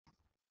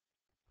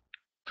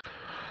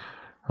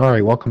All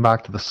right, welcome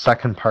back to the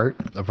second part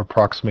of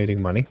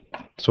approximating money.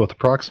 So with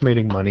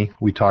approximating money,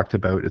 we talked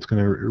about it's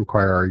going to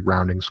require our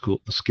rounding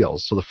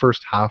skills. So the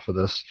first half of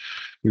this,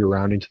 we were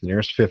rounding to the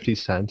nearest 50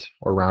 cent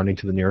or rounding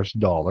to the nearest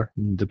dollar.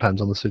 It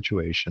depends on the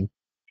situation.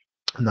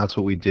 And that's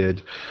what we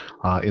did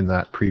in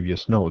that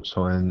previous note.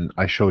 So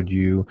I showed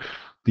you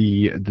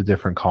the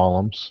different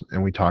columns,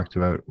 and we talked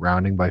about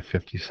rounding by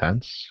 50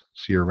 cents.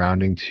 So you're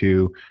rounding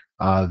to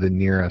the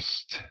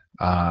nearest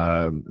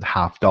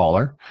half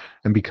dollar,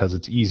 and because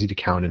it's easy to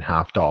count in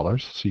half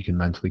dollars, so you can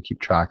mentally keep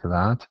track of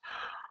that.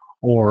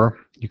 Or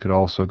you could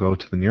also go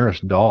to the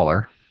nearest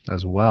dollar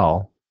as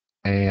well.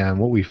 And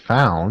what we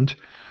found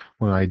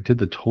when I did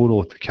the total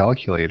with the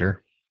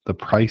calculator, the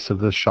price of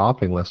this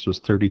shopping list was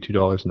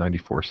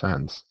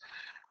 $32.94.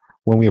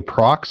 When we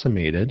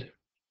approximated,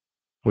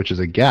 which is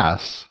a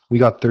guess, we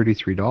got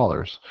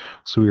 $33.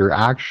 So we were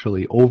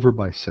actually over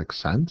by 6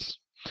 cents.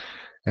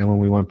 And when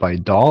we went by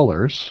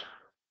dollars,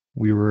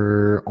 we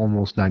were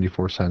almost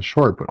 94 cents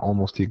short, but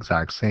almost the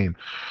exact same.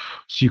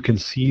 So you can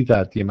see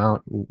that the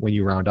amount, when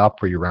you round up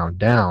or you round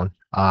down,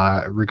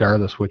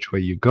 regardless which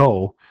way you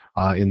go,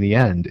 in the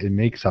end, it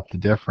makes up the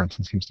difference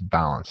and seems to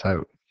balance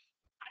out.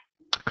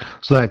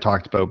 So then I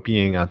talked about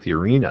being at the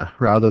arena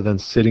rather than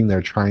sitting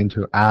there trying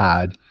to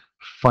add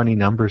funny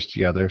numbers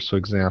together. So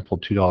example,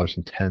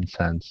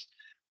 $2.10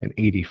 and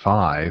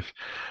 85.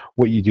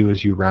 What you do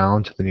is you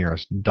round to the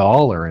nearest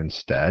dollar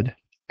instead,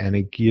 and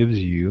it gives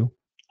you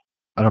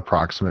an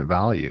approximate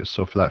value.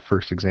 So for that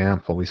first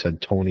example, we said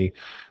Tony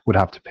would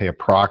have to pay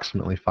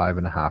approximately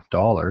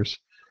 $5.50.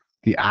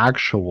 The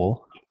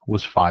actual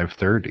was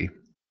 $5.30.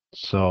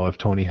 So if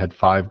Tony had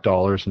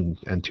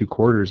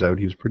 $5.02 out,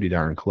 he was pretty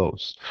darn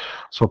close.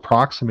 So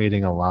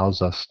approximating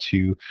allows us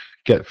to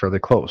get fairly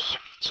close.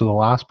 So the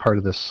last part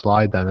of this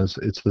slide then is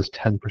it's this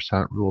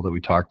 10% rule that we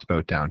talked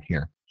about down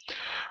here.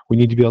 We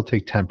need to be able to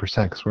take 10%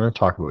 because we're going to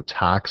talk about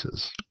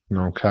taxes,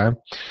 okay?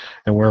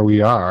 And where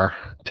we are,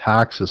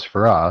 taxes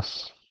for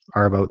us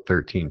are about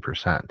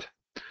 13%.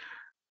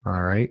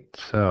 All right,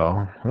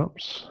 so,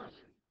 oops,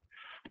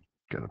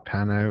 get a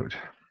pen out.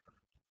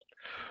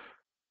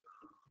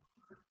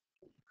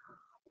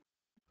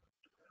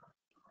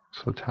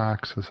 So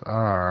taxes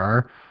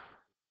are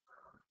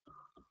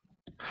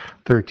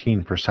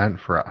 13%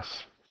 for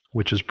us,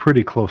 which is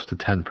pretty close to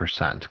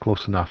 10%,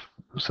 close enough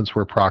since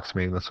we're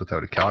approximating this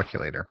without a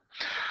calculator.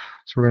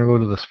 So we're going to go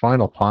to this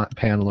final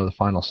panel or the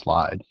final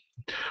slide.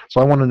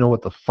 So I want to know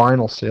what the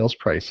final sales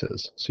price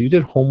is. So you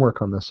did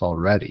homework on this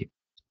already,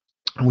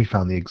 and we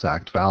found the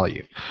exact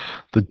value.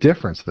 The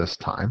difference this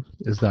time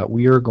is that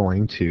we are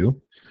going to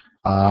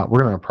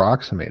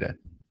approximate it.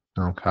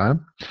 Okay,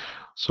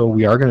 so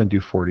we are going to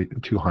do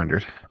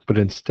 4,200, but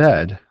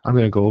instead I'm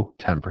going to go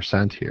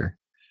 10% here.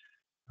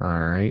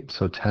 All right,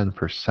 so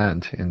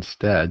 10%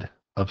 instead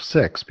of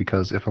 6,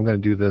 because if I'm going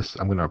to do this,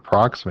 I'm going to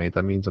approximate.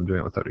 That means I'm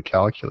doing it without a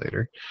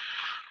calculator.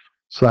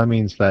 So that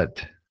means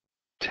that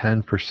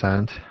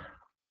 10%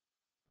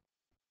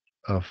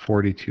 of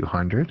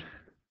 4,200.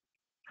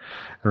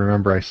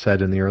 Remember I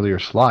said in the earlier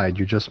slide,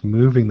 you're just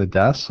moving the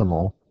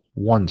decimal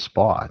one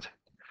spot.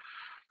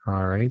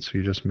 All right, so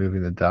you're just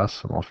moving the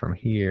decimal from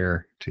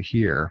here to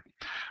here,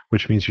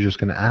 which means you're just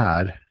going to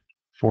add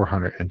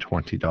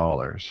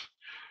 $420.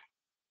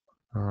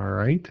 All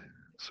right,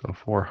 so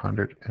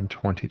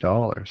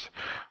 $420,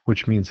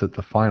 which means that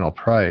the final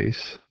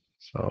price,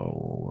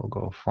 so we'll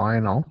go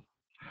final,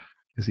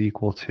 is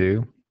equal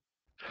to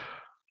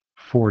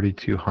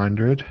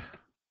 4,200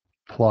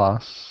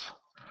 plus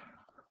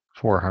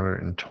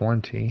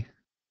 420,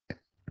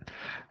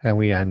 and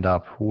we end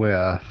up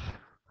with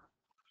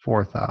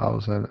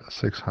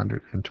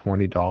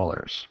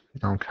 $4,620.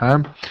 Okay,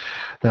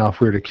 now if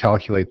we were to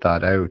calculate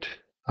that out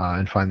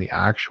and find the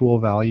actual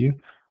value,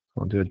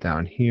 we'll do it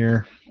down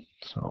here.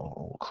 So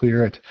we'll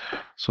clear it.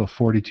 So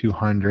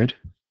 4,200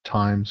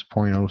 times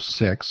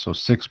 0.06, so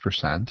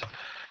 6%,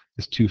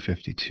 is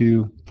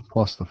 252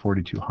 plus the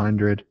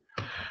 4,200.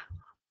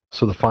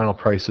 So the final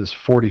price is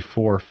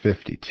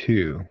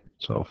 44.52.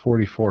 So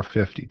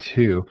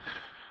 44.52.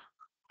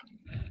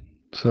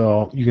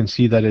 So you can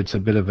see that it's a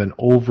bit of an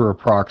over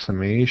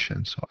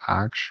approximation. So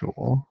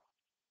actual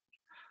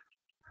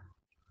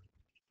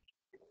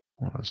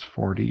was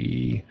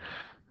 40.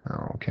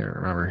 Oh, can't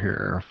remember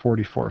here.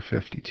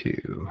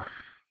 44.52.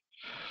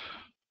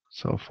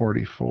 So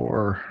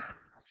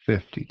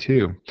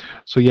 44.52.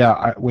 So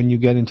yeah, when you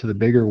get into the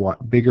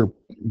bigger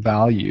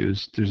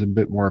values, there's a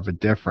bit more of a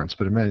difference.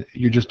 But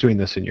you're just doing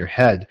this in your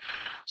head.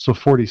 So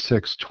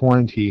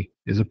 46.20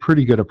 is a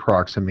pretty good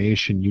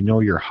approximation. You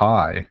know you're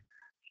high.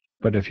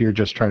 But if you're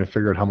just trying to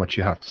figure out how much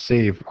you have to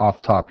save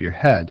off the top of your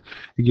head,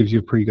 it gives you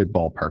a pretty good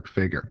ballpark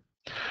figure.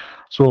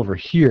 So over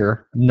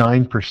here,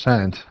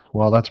 9%,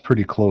 well, that's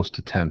pretty close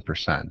to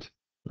 10%.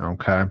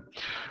 Okay,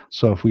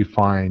 so if we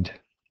find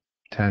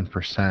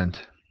 10%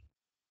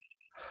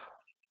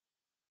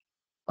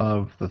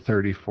 of the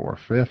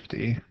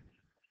 34.50,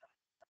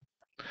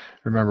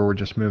 remember we're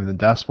just moving the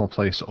decimal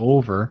place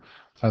over,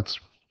 that's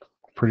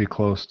pretty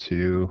close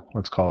to,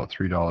 let's call it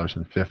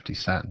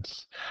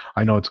 $3.50.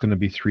 I know it's going to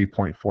be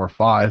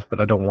 3.45, but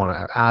I don't want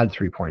to add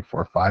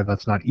 3.45.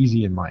 That's not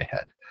easy in my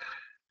head.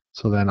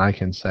 So then I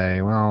can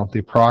say, well, the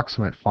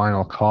approximate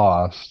final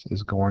cost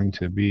is going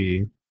to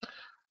be,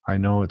 I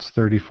know it's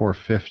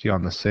 $34.50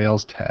 on the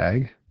sales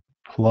tag,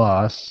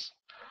 plus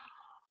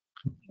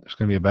there's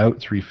going to be about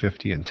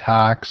 $3.50 in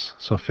tax.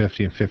 So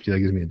 50 and 50, that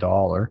gives me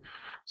 $1.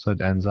 So it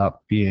ends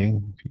up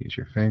being, if you use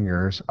your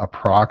fingers,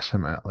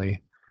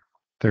 approximately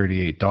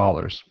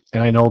 $38.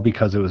 And I know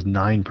because it was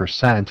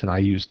 9% and I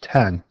used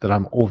 10 that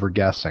I'm over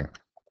guessing.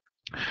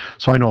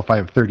 So I know if I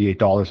have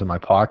 $38 in my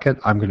pocket,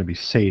 I'm going to be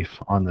safe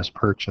on this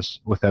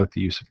purchase without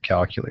the use of a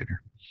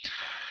calculator.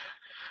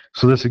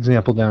 So this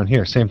example down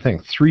here, same thing,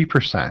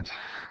 3%.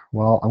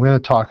 Well, I'm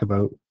going to talk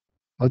about,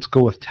 let's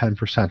go with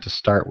 10% to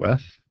start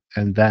with,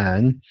 and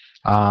then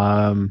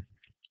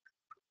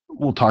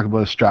we'll talk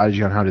about a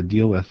strategy on how to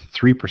deal with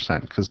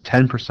 3% because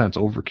 10% is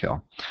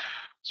overkill.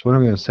 So what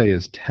I'm going to say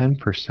is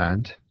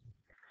 10%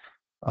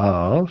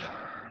 of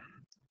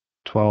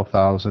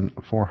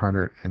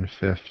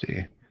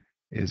 12,450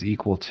 is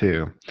equal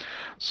to,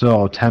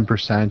 so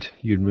 10%,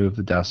 you'd move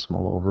the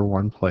decimal over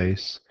one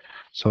place,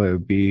 so it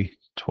would be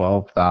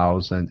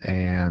 12,000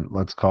 and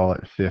let's call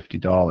it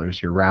 $50.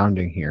 You're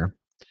rounding here.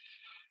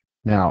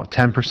 Now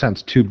 10%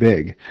 is too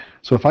big,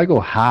 so if I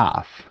go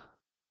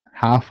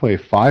halfway,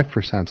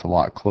 5% is a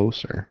lot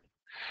closer.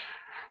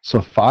 So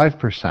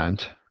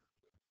 5%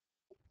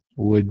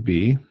 would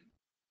be,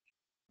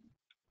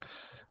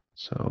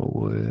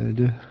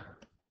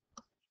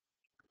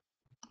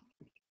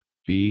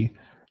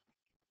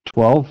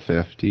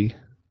 $12.50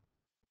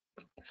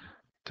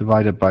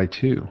 divided by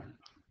 2.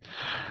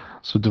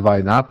 So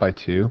divide that by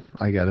 2,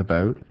 I get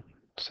about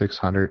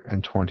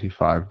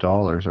 $625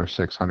 or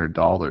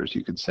 $600.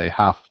 You could say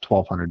half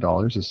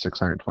 $1,200 is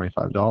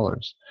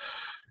 $625.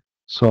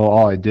 So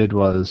all I did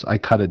was I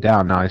cut it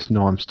down. Now I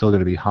know I'm still going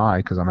to be high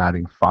because I'm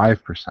adding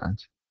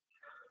 5%.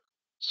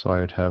 So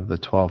I would have the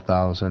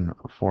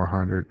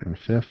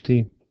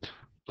 12,450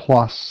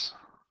 plus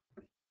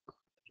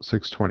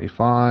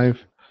 625,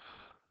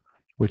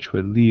 which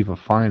would leave a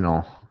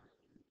final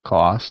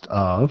cost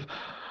of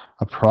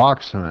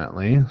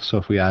approximately, so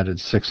if we added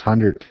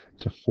 600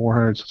 to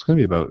 400, so it's going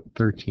to be about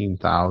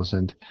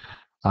 13,000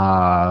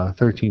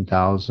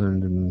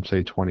 and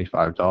say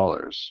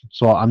 $25.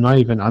 So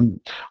I'm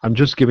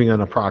just giving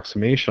an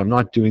approximation. I'm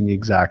not doing the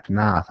exact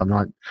math.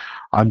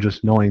 I'm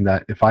just knowing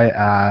that if I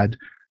add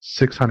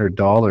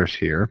 $600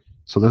 here,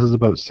 so this is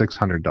about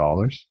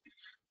 $600.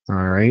 All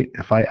right,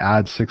 if I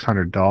add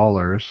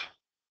 $600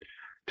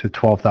 to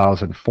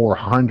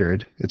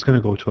 12,400, it's going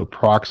to go to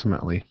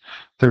approximately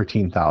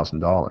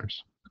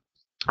 $13,000.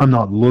 I'm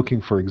not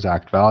looking for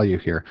exact value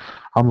here.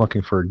 I'm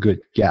looking for a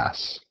good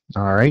guess.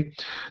 All right.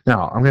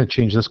 Now I'm going to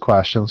change this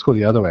question. Let's go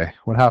the other way.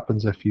 What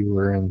happens if you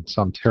were in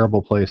some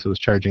terrible place that was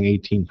charging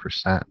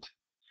 18%?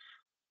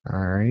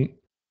 All right.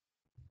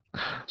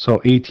 So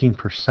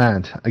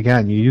 18%,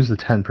 again, you use the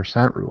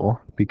 10%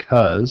 rule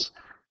because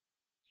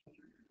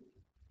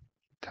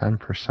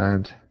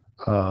 10%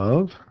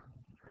 of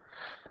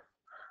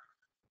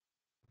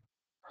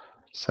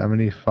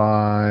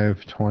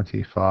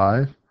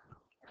 75.25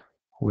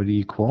 would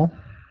equal,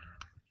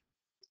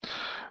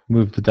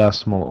 move the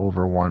decimal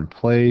over one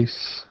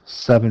place,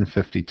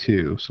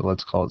 $7.52. So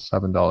let's call it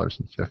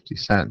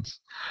 $7.50.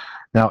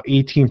 Now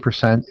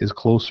 18% is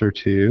closer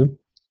to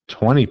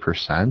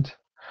 20%.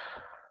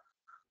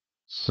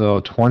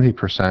 So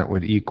 20%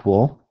 would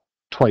equal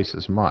twice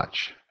as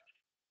much.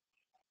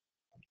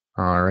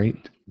 All right,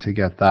 to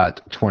get that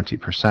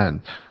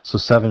 20%. So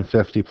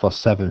 750 plus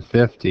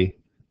 750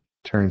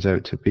 turns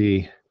out to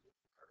be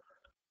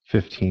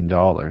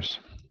 $15.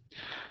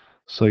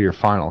 So your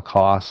final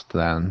cost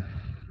then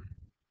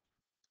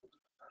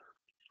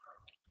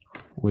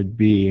would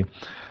be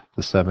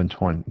the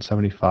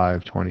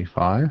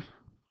 75.25,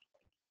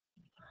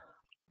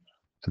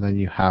 and then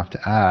you have to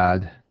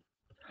add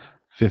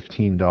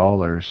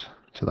 $15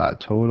 to that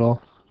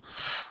total.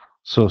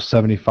 So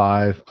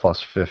 75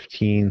 plus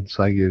 15,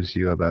 so that gives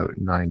you about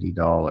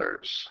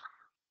 $90.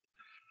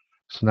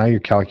 So now you're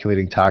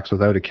calculating tax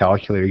without a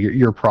calculator.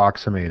 You're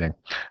approximating,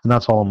 and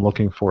that's all I'm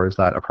looking for is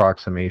that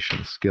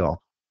approximation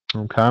skill.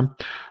 Okay,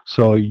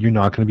 so you're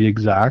not going to be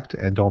exact,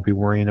 and don't be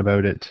worrying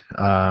about it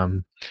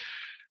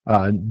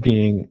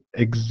being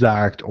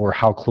exact or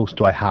how close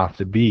do I have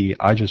to be.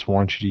 I just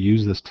want you to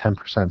use this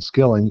 10%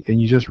 skill, and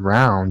you just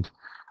round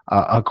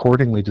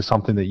accordingly to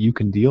something that you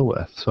can deal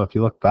with. So if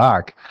you look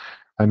back,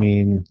 I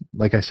mean,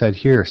 like I said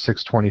here,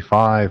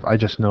 625, I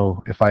just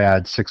know if I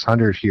add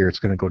 600 here, it's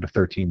going to go to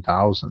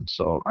 13,000.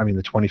 So, I mean,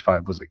 the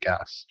 25 was a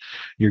guess.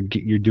 You're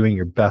doing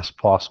your best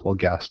possible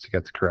guess to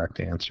get the correct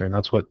answer, and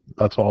that's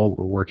all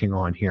we're working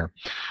on here.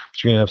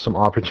 So you're going to have some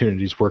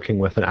opportunities working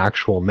with an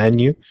actual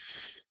menu,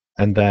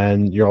 and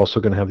then you're also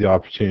going to have the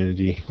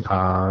opportunity,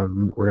 we're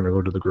going to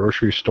go to the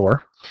grocery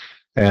store,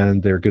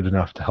 and they're good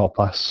enough to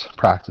help us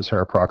practice our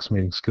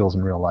approximating skills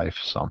in real life.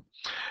 So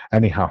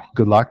anyhow,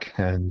 good luck,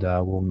 and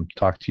we'll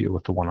talk to you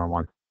with the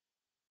one-on-one.